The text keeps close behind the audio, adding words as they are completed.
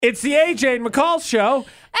It's the AJ McCall Show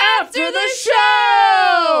After the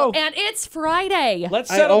show! And it's Friday. Let's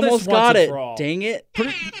I settle almost this got once it. and for all. Dang it.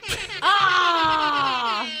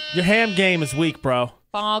 Your ham game is weak, bro.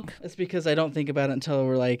 Bonk. It's because I don't think about it until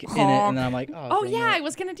we're like in it, and then I'm like, Oh, dang yeah, it. I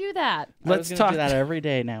was going to do that. Let's I was talk. gonna do that every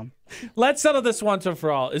day now. Let's settle this once and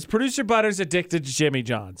for all. Is Producer Butterz addicted to Jimmy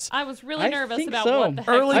John's? I was really I nervous think about so. what the heck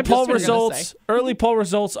Early I poll was gonna results. say. Early poll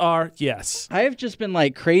results are yes. I've just been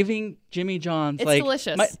like craving Jimmy John's. It's like,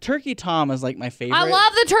 delicious. Turkey Tom is like my favorite. I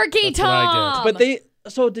love the turkey That's what I tom. But they.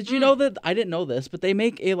 So did you know that I didn't know this? But they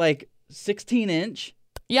make a like 16-inch.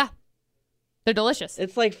 Yeah. They're delicious.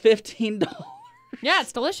 It's like $15. Yeah,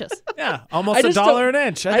 it's delicious. Yeah, I almost just $1 an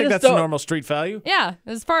inch. I think just that's the don't- normal street value. Yeah,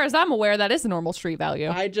 as far as I'm aware, that is the normal street value.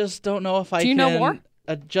 I just don't know if I Do you can know more?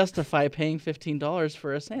 Justify paying $15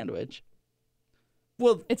 for a sandwich.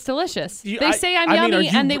 Well, It's delicious. You- They say I'm I mean, yummy are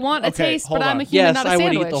you- and they want a okay, taste, hold but I'm on. a human, Yes, not a I would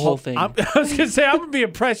sandwich. eat the whole thing. I was gonna say I'm gonna be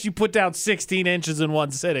impressed. You put down 16 inches in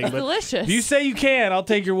one sitting. It's But delicious. if you say you can, I'll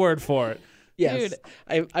take your word for it. Yes, Dude.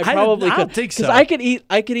 I probably I could. don't think 'Cause so. I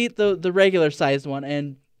could eat the regular sized one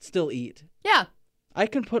and still eat. Yeah. I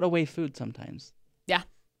can put away food sometimes. Yeah.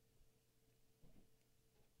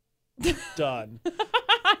 Done.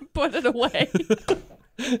 Put it away.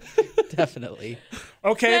 Definitely.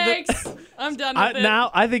 Okay. Thanks. I'm done with it. Now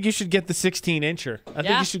I think you should get the 16-incher. I think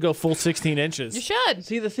Yeah. you should go full 16 inches. You should.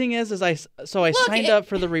 See, the thing is I Look, signed up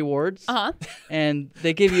for the rewards, Uh-huh. and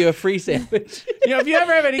they give you a free sandwich. You know, if you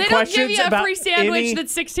ever have any They don't questions give you a about free sandwich any,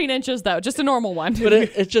 that's 16 inches, though. Just a normal one. But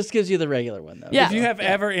it just gives you the regular one, though. Yeah. if you have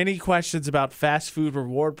ever any questions about fast food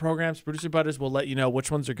reward programs, Producer Butterz will let you know which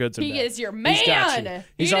ones are good. He someday. is your He's got you. man.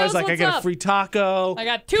 He's He always knows like, I what's get a up. free taco. I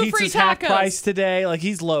got 2 free Pizza's half tacos. price today. Like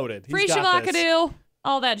he's loaded. Free He's got this. shavacadoo.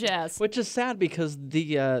 All that jazz. Which is sad because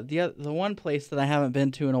the one place that I haven't been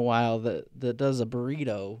to in a while that does a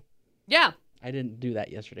burrito, Yeah. I didn't do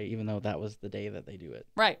that yesterday, even though that was the day that they do it.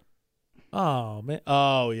 Right. Oh man.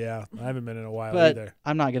 Oh yeah. I haven't been in a while But either.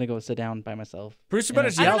 I'm not gonna go sit down by myself. Producer Yeah.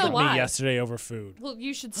 Butterz I don't yelled know at why. me yesterday over food. Well,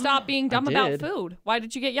 you should stop being dumb about did. food. Why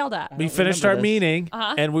did you get yelled at? I We don't finished our remember this. meeting,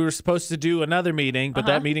 Uh-huh. and we were supposed to do another meeting, but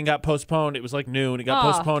that meeting got postponed. It was like noon. It got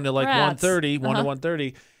Aw, postponed to like rats. 1:30, 1 to Uh-huh.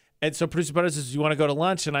 1:30. And so Producer Butterz says, "You want to go to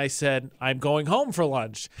lunch?" And I said, "I'm going home for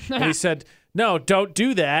lunch." And he said, "No, don't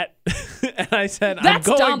do that." And I said, That's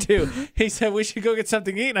 "I'm going dumb. to." He said, "We should go get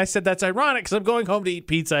something to eat." And I said, "That's ironic because I'm going home to eat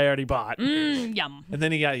pizza I already bought." Yum. And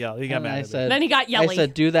then he got yelled. He got And mad I at me. said, Then he got yelly. I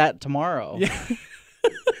said, do that tomorrow. Yeah.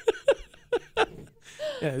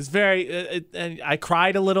 Yeah, it's very. And I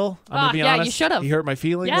cried a little. I'm gonna be yeah, you honest. should've. He hurt my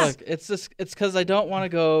feelings. Yeah. Look, it's because I don't want to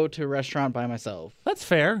go to a restaurant by myself. That's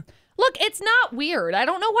fair Look, it's not weird. I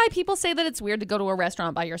don't know why people say that it's weird to go to a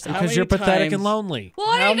restaurant by yourself. How because many you're pathetic times- and lonely. Well,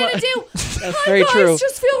 what are you How going to do? That's I very guys true.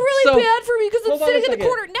 just feel really So, bad for me because I'm hold on a sitting in the second.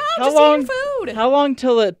 corner. No, How just long- eat your food.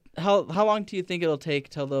 How long do you think it'll take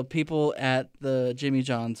till the people at the Jimmy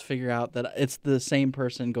John's figure out that it's the same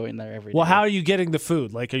person going there every day? Well, how are you getting the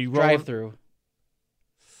food? Like, are you rolling? drive through?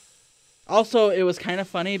 Also, it was kind of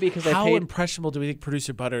funny because How I paid, impressionable do we think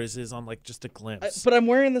Producer Butterz is on like just a glimpse? but I'm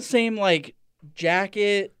wearing the same like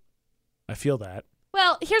jacket. I feel that.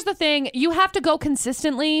 Well, here's the thing. You have to go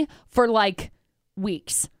consistently for like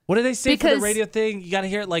weeks. What did they say for the Because- radio thing? You got to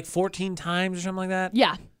hear it like 14 times or something like that?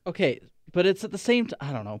 Yeah. Okay, but it's at the same time.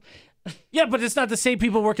 I don't know. Yeah, but it's not the same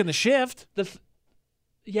people working the shift.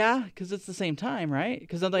 Yeah, because it's the same time, right?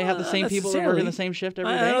 Because don't they have the Well, same not people that work necessarily. in the same shift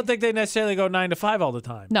every day? I don't think they necessarily go 9 to 5 all the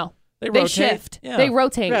time. No. They They rotate. shift. Yeah. They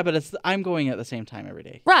rotate. Yeah, but I'm going at the same time every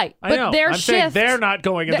day. Right. I But know. their I'm saying shift. they're not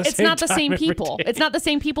going at the It's same not the time same every people. day. It's not the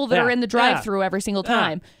same people that Yeah, are in the yeah. drive-through every single Yeah.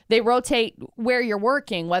 time. They rotate where you're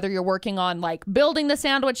working, whether you're working on like building the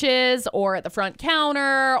sandwiches or at the front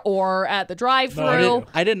counter or at the drive-through.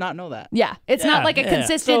 I did not know that. Yeah, it's Yeah, not like a yeah.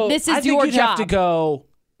 consistent. So, this I is think your you'd job. have to go.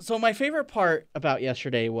 So my favorite part about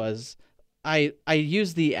yesterday was I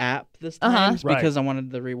used the app this Uh-huh. time Right. because I wanted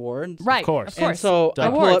the rewards. Right. Of course. And so I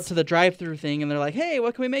pull up Rewards. to the drive-through thing, and they're like, "Hey,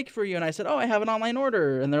 what can we make for you?" And I said, "Oh, I have an online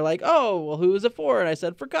order." And they're like, "Oh, well, who is it for?" And I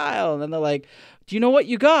said, "For Kyle." And then they're like, "Do you know what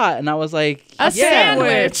you got?" And I was like, A "Yeah."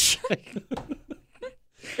 sandwich.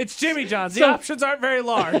 It's Jimmy John's. The So- options aren't very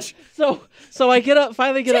large. So I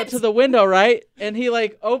finally get up to the window, right? And he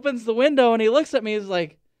like opens the window and he looks at me. He's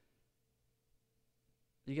like,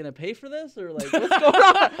 "You gonna pay for this or like what's going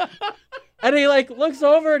on?" And he like looks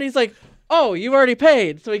over and he's like, "Oh, you already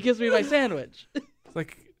paid." So he gives me my sandwich.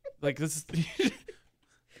 like this is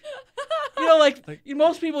You know,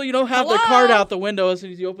 most people, have their card Hello? out the window as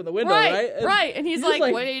soon as you open the window, Right, right? And right. And he's just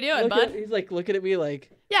like, "What are you doing, bud?" He's like looking at me like,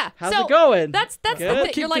 Yeah. "How's so it going?" That's the Good? thing.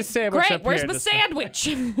 Keep You're the like, sandwich great. up Where's here my this sandwich?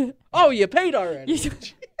 "Oh, you paid already."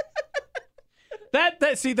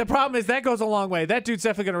 See, the problem is that goes a long way. That dude's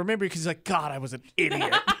definitely gonna remember you because he's like, God, I was an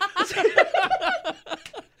idiot.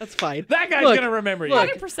 That's fine. That guy's gonna remember you.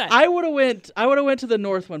 100%. I would have went to the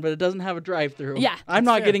north one, but it doesn't have a drive-through. Yeah, I'm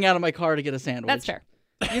not fair. getting out of my car to get a sandwich. That's fair.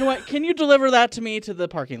 You know what? Can you deliver that to me to the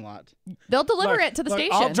parking lot? They'll deliver it to the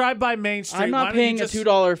station. I'll drive by Main Street. I'm Why not don't you paying just- a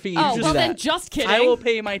 $2 fee Oh, to do well that. then just kidding. I will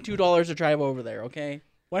pay my $2 to drive over there, okay?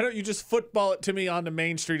 Why don't you just football it to me onto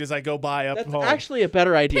Main Street as I go by up That's home? actually a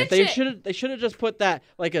better idea. Pitch They should have just put that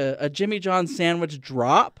like a Jimmy John's sandwich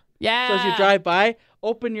drop. Yeah. So as you drive by,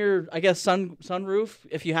 open your sunroof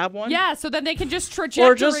if you have one. Yeah, so then they can just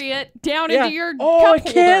trajectory it down into your cup holder.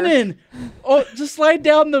 cannon! Oh, just slide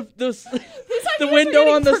down the These the ideas are window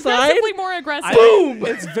getting on the side. progressively more aggressive. Boom!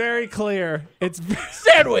 It's very clear. It's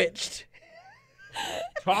Sandwiched.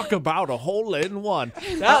 talk about a hole in one.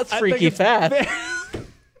 That's I freaky think it's fast.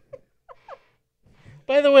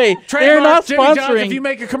 By the way, they're Trademark not Jimmy John's. If sponsoring. you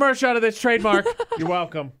make a commercial out of this trademark, you're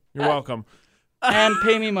welcome. You're welcome. And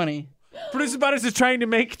pay me money. Producer Butterz is trying to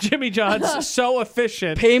make Jimmy John's so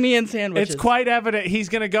efficient. Pay me in sandwiches. It's quite evident he's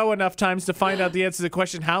going to go enough times to find out the answer to the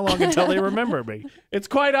question, how long until they remember me? It's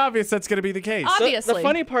quite obvious that's going to be the case. Obviously. The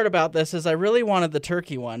funny part about this is I really wanted the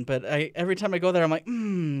turkey one, but every time I go there, I'm like,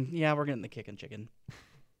 yeah, we're getting the kickin' chicken.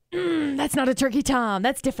 That's not a turkey tom.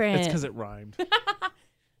 That's different. It's because it rhymed.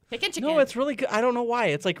 Chicken. No, it's really good. I don't know why.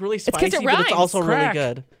 It's like really 'cause spicy, it but it's rhymes. also Crack. really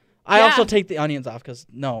good. I Yeah. also take the onions off because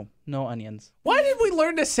no onions. Why did we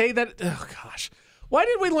learn to say that? Oh, gosh. Why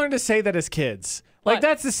did we learn to say that as kids? Like, What?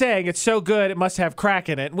 that's the saying. It's so good, it must have crack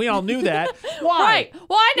in it. And we all knew that. Why? Right.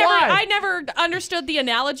 Well, Why? I never understood the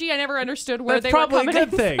analogy. I never understood where That's they were probably a coming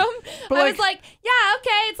good thing. from. But I like- was like, yeah,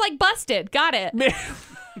 okay, it's like busted. Got it.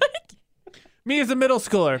 Me as a middle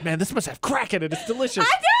schooler, man, this must have crack in it. It's delicious.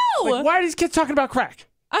 I know. Like, why are these kids talking about crack?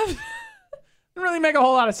 I've- Doesn't really make a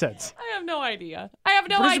whole lot of sense. I have no idea. I have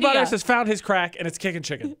no Producer idea. Butterz has found his crack, and it's kicking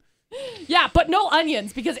chicken. Yeah, but no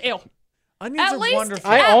onions because ew. Onions At are least- wonderful.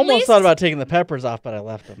 I At almost least- thought about taking the peppers off, but I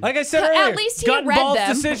left them. Like I said At earlier, least he gut and read balls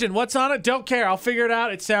them. decision. What's on it? Don't care. I'll figure it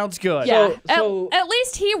out. It sounds good. Yeah. So- at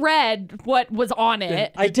least he read what was on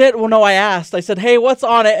it. I did. Well, no, I asked. I said, "Hey, what's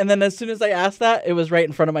on it?" And then as soon as I asked that, it was right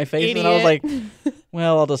in front of my face, and I was like,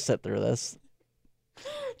 "Well, I'll just sit through this."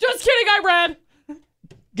 Just kidding. I read.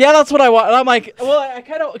 Yeah, that's what I want. And I'm like, well, I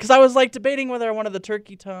kind of, because I was like debating whether I wanted the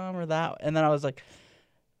turkey tom or that, and then I was like,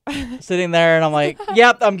 sitting there, and I'm like,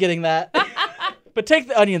 "Yep, I'm getting that." But take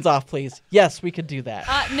the onions off, please. Yes, we could do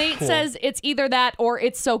that. Nate Cool. says it's either that or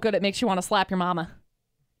it's so good it makes you want to slap your mama.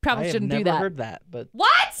 Probably I have shouldn't never do that. heard that, but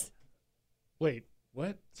What? Wait,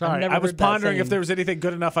 what? Sorry, never I was heard that pondering if saying. there was anything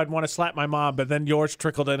good enough I'd want to slap my mom, but then yours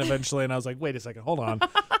trickled in eventually, and I was like, wait a second, hold on.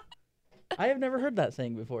 I have never heard that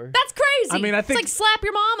saying before. That's crazy. I mean, I think- it's like slap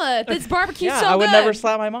your mama. This barbecue Yeah, so I would good. never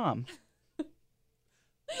slap my mom.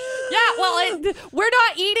 Yeah, well, we're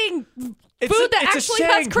not eating food that it's actually a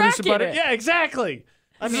has shame, crack Producer in Butterz. it. Yeah, exactly.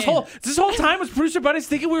 mean- This whole time was Producer Butterz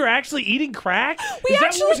thinking we were actually eating crack? We Is that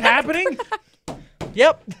actually what was had happening?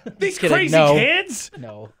 Yep. These Just kidding. crazy No. kids?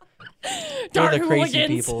 No. Dark They're the crazy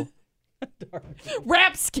hooligans. people.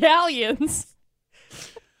 Rapscallions.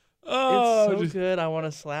 Oh, It's so good. I want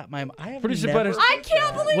to slap my. I have Producer never Butterz- I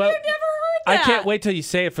can't believe Well, you've never heard I that. can't wait till you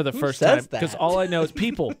say it for the first says time because that? all I know is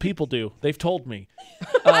people do. They've told me.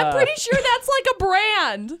 I'm pretty sure that's like a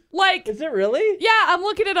brand. Like, Is it really? yeah, I'm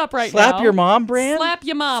looking it up right Slap now. your mom brand? Slap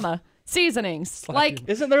your mama. Seasonings. Like,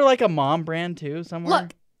 Isn't there like a mom brand too somewhere?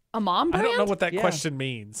 look, a mom I brand? don't know what that Yeah. question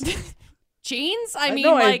means. Jeans? I mean,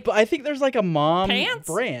 no, like, I think there's like a mom pants?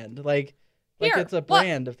 brand. Like Here, it's a look.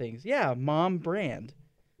 brand of things. Yeah, mom brand.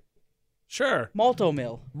 Sure. Malto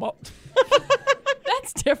Mill.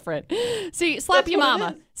 that's different. See, slap That's your what it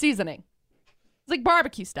mama. is. Seasoning. It's like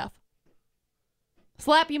barbecue stuff.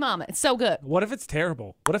 Slap your mama. It's so good. What if it's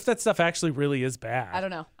terrible? What if that stuff actually really is bad? I don't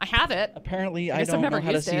know. I have it. Apparently, I guess I've don't never know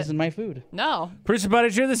how to used it. season my food. No. Producer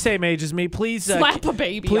Butterz, you're the same age as me. Please, Slap a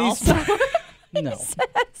baby please, also. No.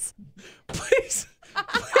 please,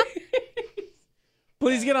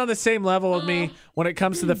 please get on the same level with me when it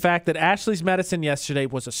comes to the fact that Ashley's medicine yesterday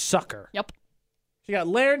was a sucker. Yep. She got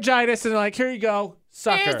laryngitis, and they're like, here you go,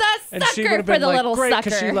 sucker. Here's a and she sucker would have for been the like, little great,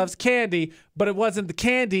 because she sucker. loves candy, but it wasn't the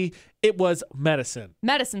candy, it was medicine.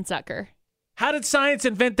 Medicine sucker. How did science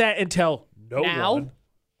invent that until no Now? one?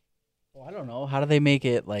 Well, I don't know. How do they make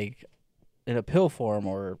it like in a pill form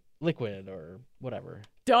or liquid or whatever?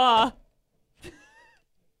 Duh.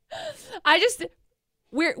 I just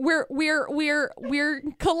we're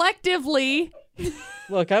collectively.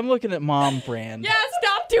 Look, I'm looking at mom brand. Yeah,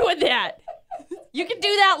 stop doing that. You can do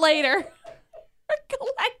that later.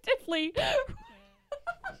 Collectively.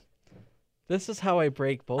 This is how I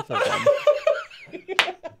break both of them.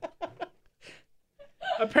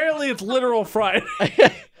 Apparently, it's literal Friday.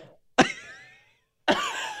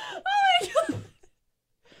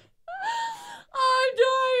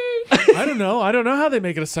 I don't know. I don't know how they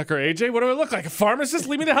make it a sucker, AJ. What do I look like? A pharmacist?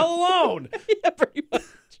 Leave me the hell alone. Yeah, pretty much.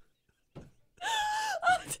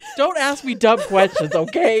 Don't ask me dumb questions,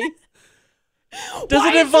 okay? Does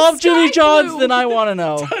it involve Jimmy John's? Then I want to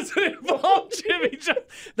know. Does it involve Jimmy John's?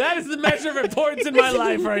 That is the measure of importance in my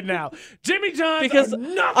life right now. Jimmy John's Because are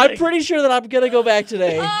nothing. I'm pretty sure that I'm going to go back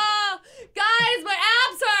today. Guys, my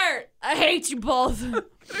abs hurt. I hate you both.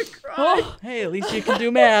 Oh, hey, at least you can do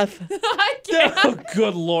math. I can't. Oh,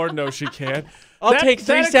 good Lord, no, she can't. I'll take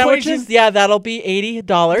 3 sandwiches. Yeah, that'll be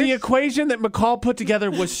 $80. The equation that McCall put together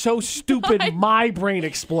was so stupid, my brain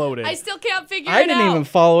exploded. I still can't figure it out. I didn't even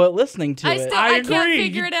follow it listening to it. I can't agree.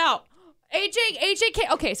 figure it out. AJ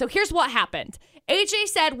can't. Okay, so here's what happened. AJ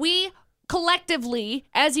said we collectively,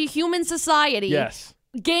 as a human society,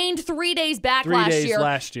 gained 3 days back 3 days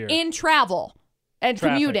last year in travel and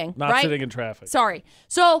commuting, not right? sitting in traffic. Sorry.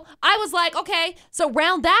 So I was like, okay, so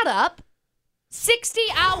round that up, 60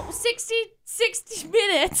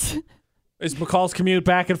 minutes. Is McCall's commute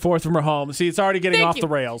back and forth from her home. See, it's already getting off the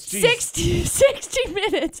rails. Jeez. 60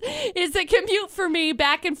 minutes is the commute for me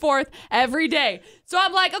back and forth every day. So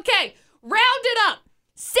I'm like, okay, round it up.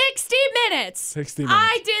 60 minutes. 60 minutes.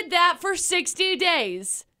 I did that for 60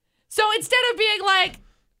 days. So instead of being like,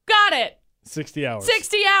 got it. 60 hours.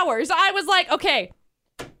 60 hours. I was like, okay,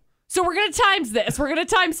 so we're going to times this. We're going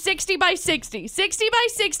to times 60 by 60. 60 by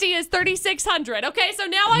 60 is 3,600. Okay, so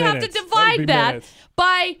now I have to divide that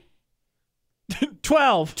by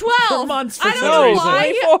 12. 12 months for I don't some know reason.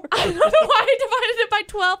 why. I don't know why I divided it by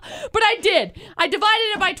 12, but I did. I divided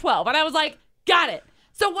it by 12, and I was like, got it.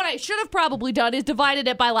 So what I should have probably done is divided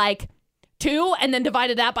it by like 2 and then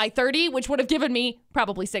divided that by 30, which would have given me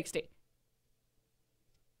probably 60.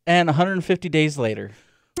 And 150 days later.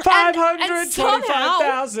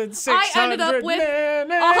 525,600 I ended up with minutes.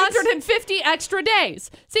 150 extra days.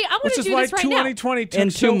 See, I'm going to do this right now. Which is why 2020 took In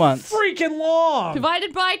 2 so months. freaking long.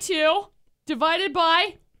 Divided by 2, divided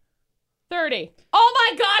by 30. Oh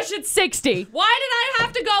my gosh, it's 60. Why did I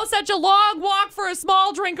have to go such a long walk for a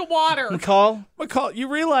small drink of water? McCall, you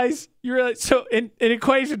realize, so in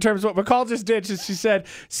equation terms, what McCall just did is she said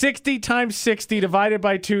 60 times 60 divided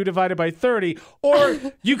by 2 divided by 30, or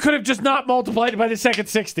you could have just not multiplied it by the second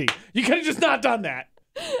 60. You could have just not done that.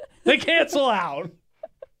 They cancel out.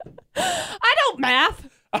 I don't math.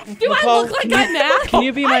 Do I look like I math? Can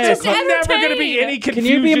you be my There's never going to be any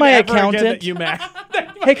confusion Can you be my ever again accountant? that you math.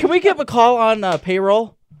 Hey, can we get McCall on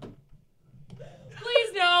payroll?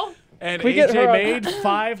 Please no. And We get her AJ on- made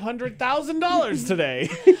 $500,000 today.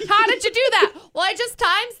 How did you do that? Well, I just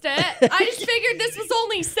times it. I just figured this was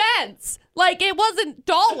only cents. Like, it wasn't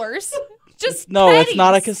dollars. Just No, pennies. it's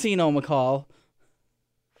not a casino, McCall.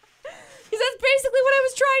 Because that's basically what I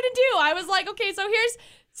was trying to do. I was like, okay, so here's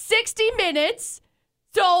 60 minutes.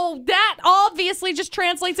 So that obviously just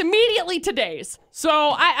translates immediately to days. So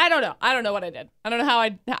I don't know. I don't know what I did. I don't know how I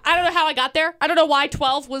got there. I don't know why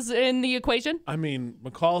 12 was in the equation. I mean,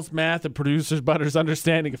 McCall's math and Producer Butterz'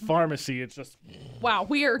 understanding of pharmacy, it's just Wow,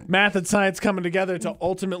 we're math and science coming together to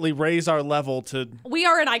ultimately raise our level to, we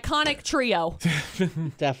are an iconic trio.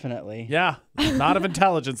 Definitely. yeah, not of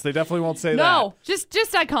intelligence. They definitely won't say that. No, just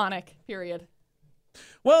iconic. Period.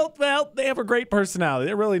 Well, they have a great personality.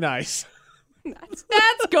 They're really nice.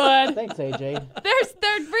 That's good. Thanks, AJ.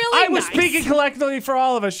 They're really I was nice. speaking collectively for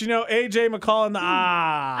all of us. You know, AJ McCall and the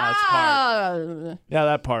part. Yeah,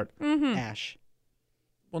 that part. Ash.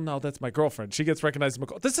 Well, no, that's my girlfriend. She gets recognized as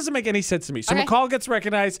McCall. This doesn't make any sense to me. So Okay. McCall gets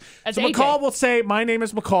recognized. As so AJ. McCall will say, my name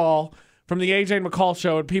is McCall from the AJ McCall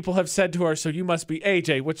Show. And people have said to her, so you must be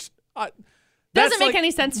AJ, which... Doesn't make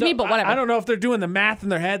any sense to me, but whatever. I don't know if they're doing the math in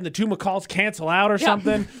their head and the two McCalls cancel out or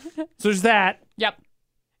something. So there's that. Yep.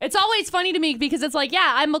 It's always funny to me because it's like,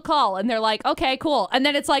 yeah, I'm McCall. And they're like, okay, cool. And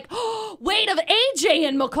then it's like, oh, wait, of AJ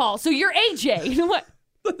and McCall. So you're AJ. What?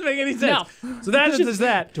 Doesn't make any sense. No. So that is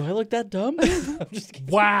that. Do I look that dumb? I'm just kidding.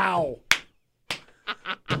 Wow.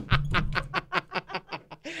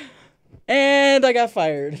 And I got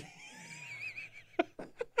fired.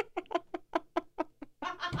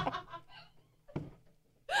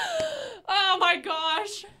 Oh, my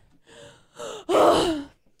gosh.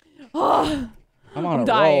 I'm on a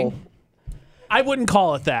dying. roll. I wouldn't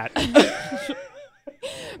call it that.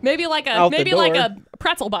 Maybe like Out the door. a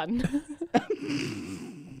pretzel bun.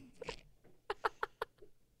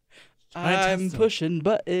 I'm pushing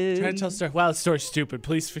buttons. Try to tell a story. Wow, the story's stupid.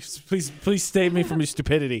 Please save me from your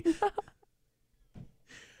stupidity.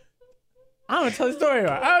 I'm going to tell the story.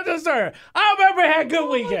 I remember I had a good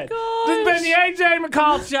weekend. gosh. This has been the AJ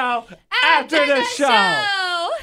McCall Show. After the show.